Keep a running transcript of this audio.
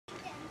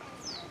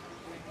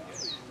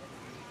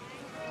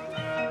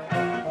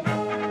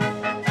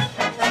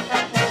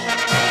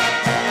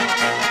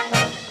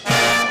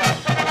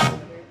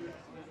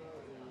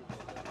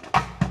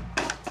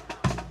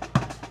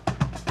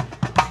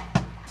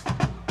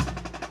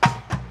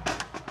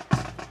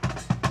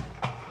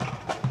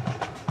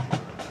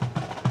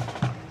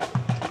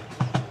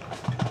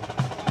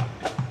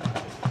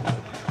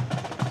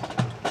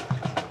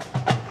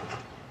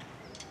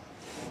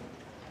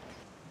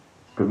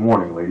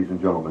morning, ladies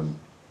and gentlemen.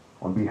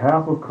 On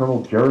behalf of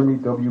Colonel Jeremy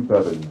W.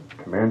 Bevan,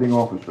 Commanding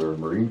Officer,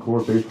 Marine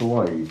Corps Base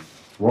Hawaii,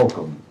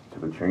 welcome to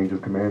the change of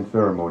command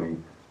ceremony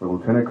where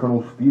Lieutenant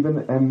Colonel Stephen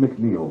M.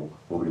 McNeil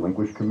will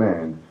relinquish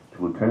command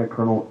to Lieutenant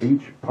Colonel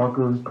H.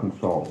 Parker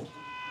Consaul.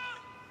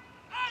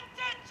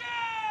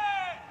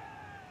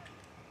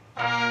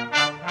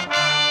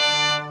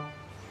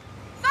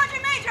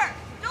 Sergeant Major,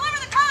 deliver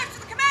the colors to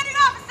the commanding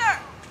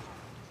officer!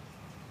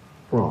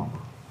 From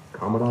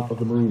Commandant of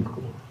the Marine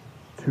Corps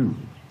to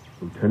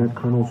Lieutenant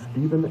Colonel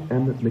Stephen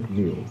M.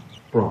 McNeil.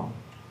 From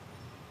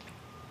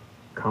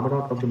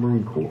Commandant of the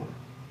Marine Corps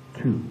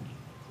to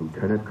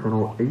Lieutenant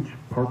Colonel H.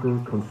 Parker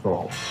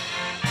Consaul.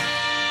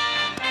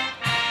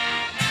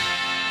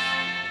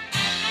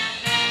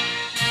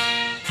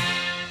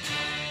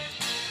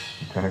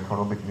 Lieutenant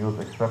Colonel McNeil's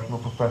exceptional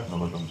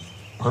professionalism,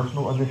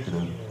 personal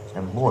initiative,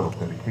 and loyal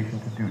dedication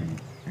to duty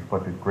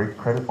reflected great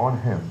credit on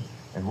him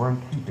and were in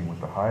keeping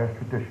with the highest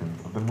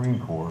traditions of the Marine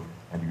Corps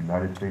and the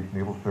United States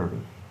Naval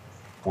Service.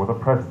 For the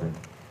President,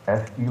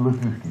 S.E.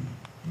 Lazuski,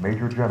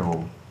 Major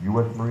General,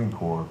 U.S. Marine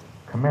Corps,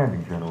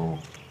 Commanding General,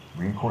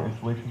 Marine Corps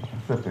Installations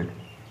Pacific,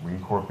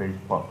 Marine Corps Base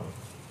Butler.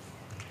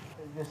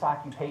 This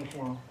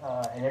occupation,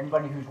 and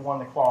everybody who's worn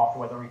the cloth,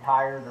 whether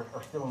retired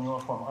or still in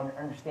uniform,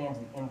 understands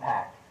the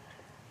impact.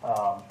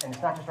 And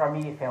it's not just our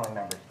immediate family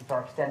members, it's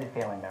our extended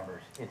family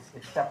members. It's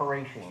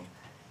separation.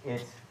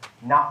 It's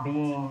not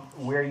being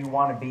where you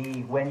want to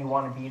be, when you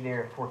want to be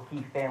there for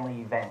key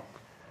family events.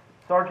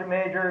 Sergeant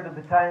Major, the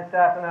battalion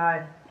staff and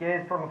I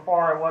gaze from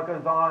afar at what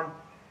goes on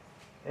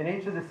in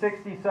each of the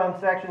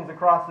 60-some sections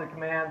across the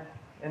command.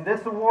 And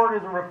this award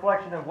is a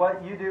reflection of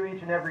what you do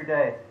each and every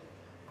day.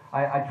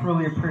 I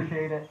truly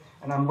appreciate it,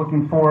 and I'm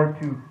looking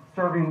forward to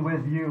serving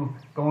with you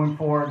going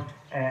forward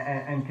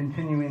and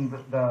continuing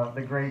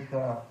the great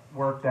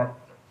work that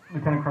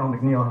Lieutenant Colonel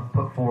McNeil has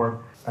put forward.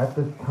 At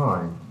this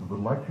time, we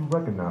would like to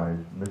recognize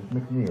Ms.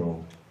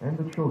 McNeil and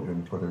the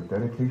children for their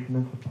dedication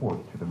and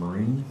support to the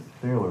Marines,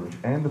 sailors,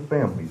 and the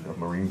families of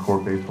Marine Corps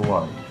Base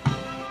Hawaii.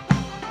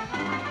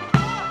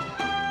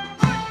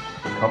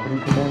 The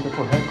company commander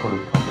for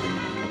Headquarters Company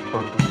is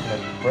First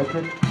Lieutenant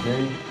Frederick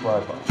J.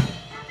 Freiberg.